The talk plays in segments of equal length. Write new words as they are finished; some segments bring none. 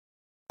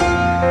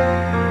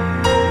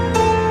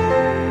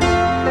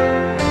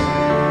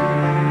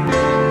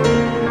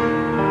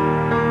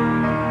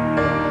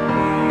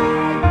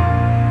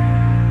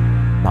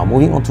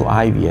moving on to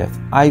IVF.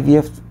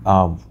 IVF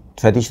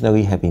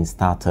traditionally have been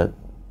started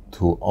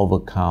to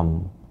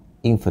overcome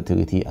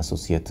infertility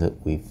associated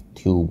with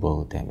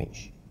tubal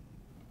damage.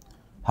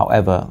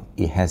 However,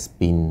 it has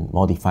been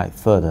modified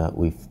further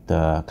with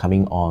the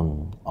coming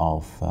on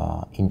of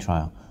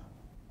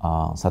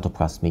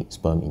intra-cytoplasmic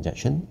sperm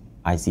injection,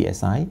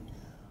 ICSI,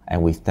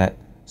 and with that,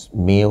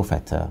 male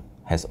factor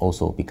has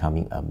also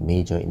becoming a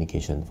major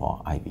indication for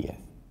IVF.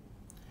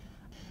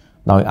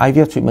 Now,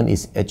 IVF treatment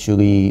is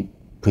actually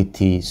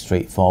pretty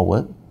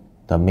straightforward.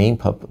 There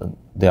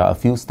are a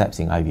few steps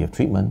in IVF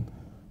treatment.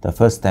 The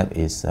first step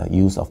is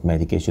use of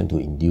medication to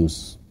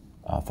induce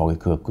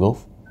follicular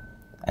growth,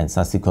 and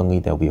subsequently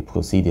there will be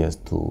procedures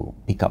to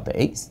pick up the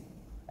eggs,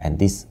 and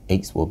these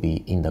eggs will be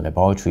in the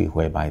laboratory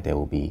whereby they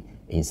will be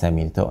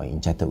inseminated or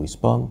injected with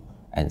sperm,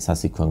 and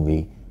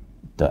subsequently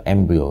the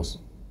embryos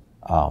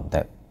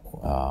that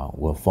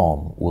will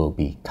form will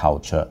be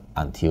cultured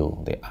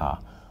until they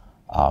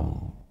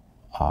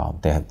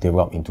have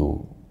developed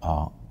into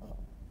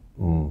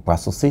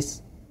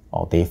blastocysts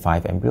or day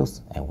 5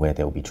 embryos, and where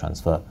they will be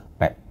transferred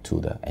back to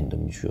the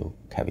endometrial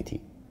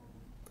cavity.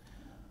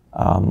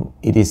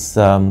 It is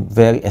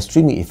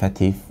extremely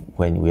effective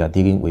when we are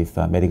dealing with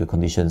medical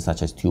conditions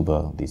such as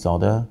tubal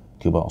disorder,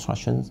 tubal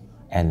obstructions,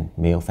 and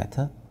male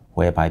factor,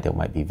 whereby there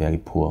might be very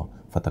poor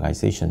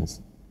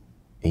fertilizations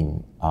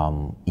in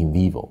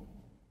vivo.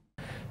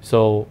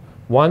 So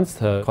once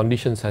the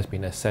conditions has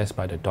been assessed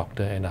by the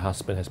doctor and the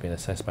husband has been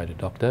assessed by the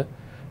doctor,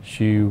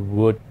 she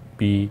would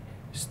be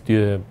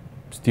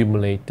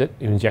stimulated,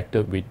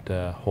 injected with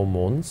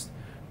hormones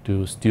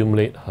to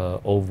stimulate her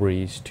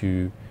ovaries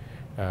to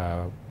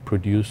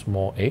produce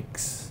more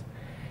eggs,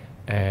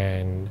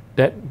 and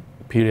that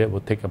period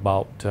will take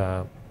about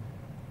 10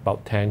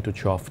 to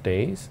 12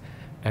 days,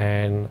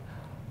 and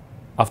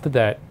after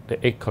that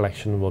the egg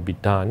collection will be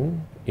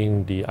done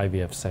in the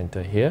IVF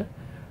center here.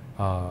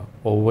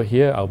 Over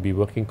here I'll be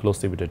working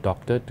closely with the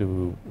doctor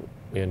to,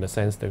 in the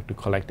sense that to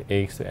collect the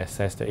eggs, to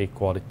assess the egg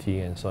quality,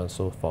 and so on and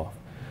so forth.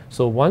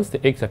 So once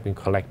the eggs have been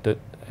collected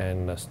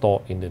and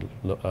stored in the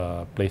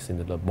placed in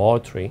the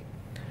laboratory,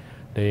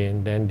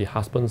 then the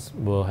husbands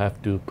will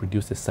have to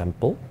produce a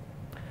sample,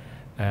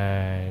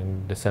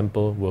 and the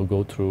sample will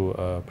go through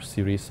a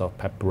series of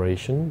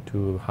preparation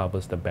to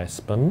harvest the best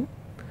sperm,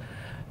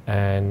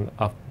 and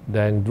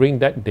then during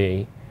that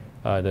day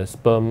the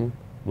sperm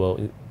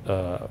will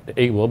the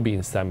egg will be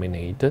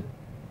inseminated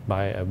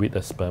with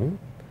the sperm,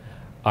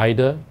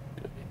 either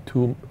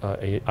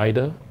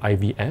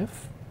IVF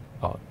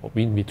or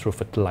in vitro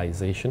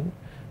fertilization.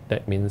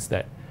 That means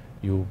that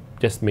you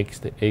just mix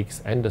the eggs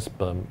and the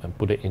sperm and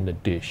put it in the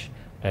dish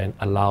and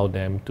allow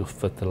them to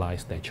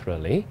fertilize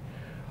naturally,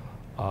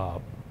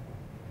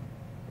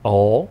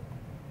 or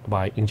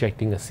by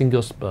injecting a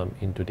single sperm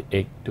into the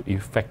egg to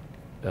effect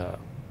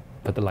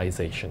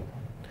fertilization.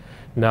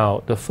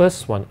 Now, the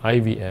first one,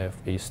 IVF,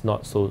 is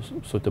not so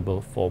suitable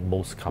for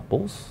most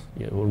couples.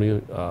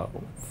 Only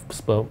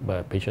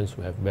patients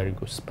who have very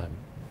good sperm.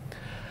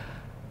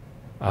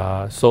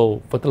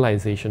 So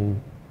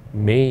fertilization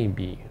may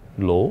be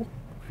low,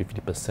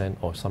 50%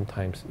 or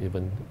sometimes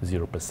even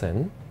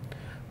 0%.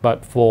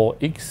 But for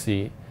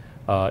ICSI,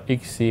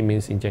 ICSI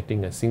means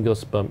injecting a single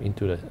sperm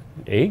into the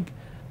egg.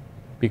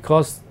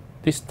 Because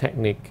this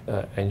technique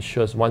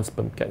ensures one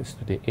sperm gets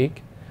to the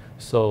egg,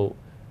 so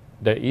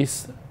there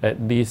is at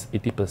least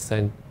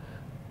 80%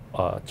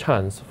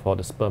 chance for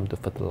the sperm to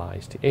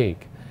fertilize the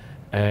egg.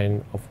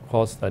 And of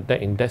course,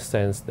 in that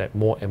sense, that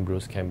more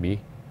embryos can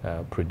be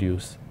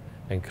produced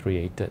and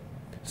created.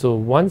 So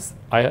once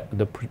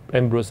the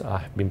embryos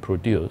have been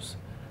produced,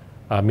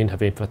 have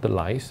been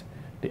fertilized,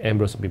 the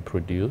embryos have been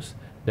produced,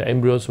 the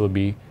embryos will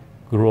be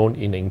grown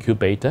in an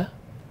incubator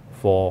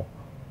for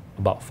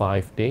about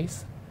 5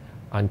 days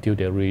until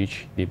they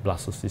reach the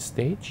blastocyst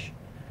stage.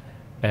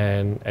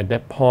 And at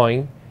that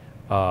point,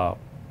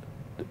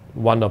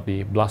 one of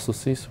the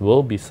blastocysts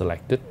will be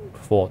selected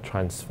for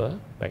transfer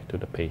back to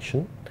the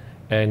patient.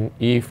 And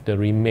if the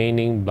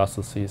remaining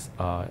blastocysts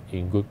are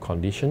in good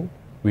condition,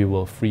 we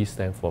will freeze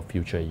them for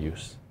future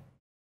use.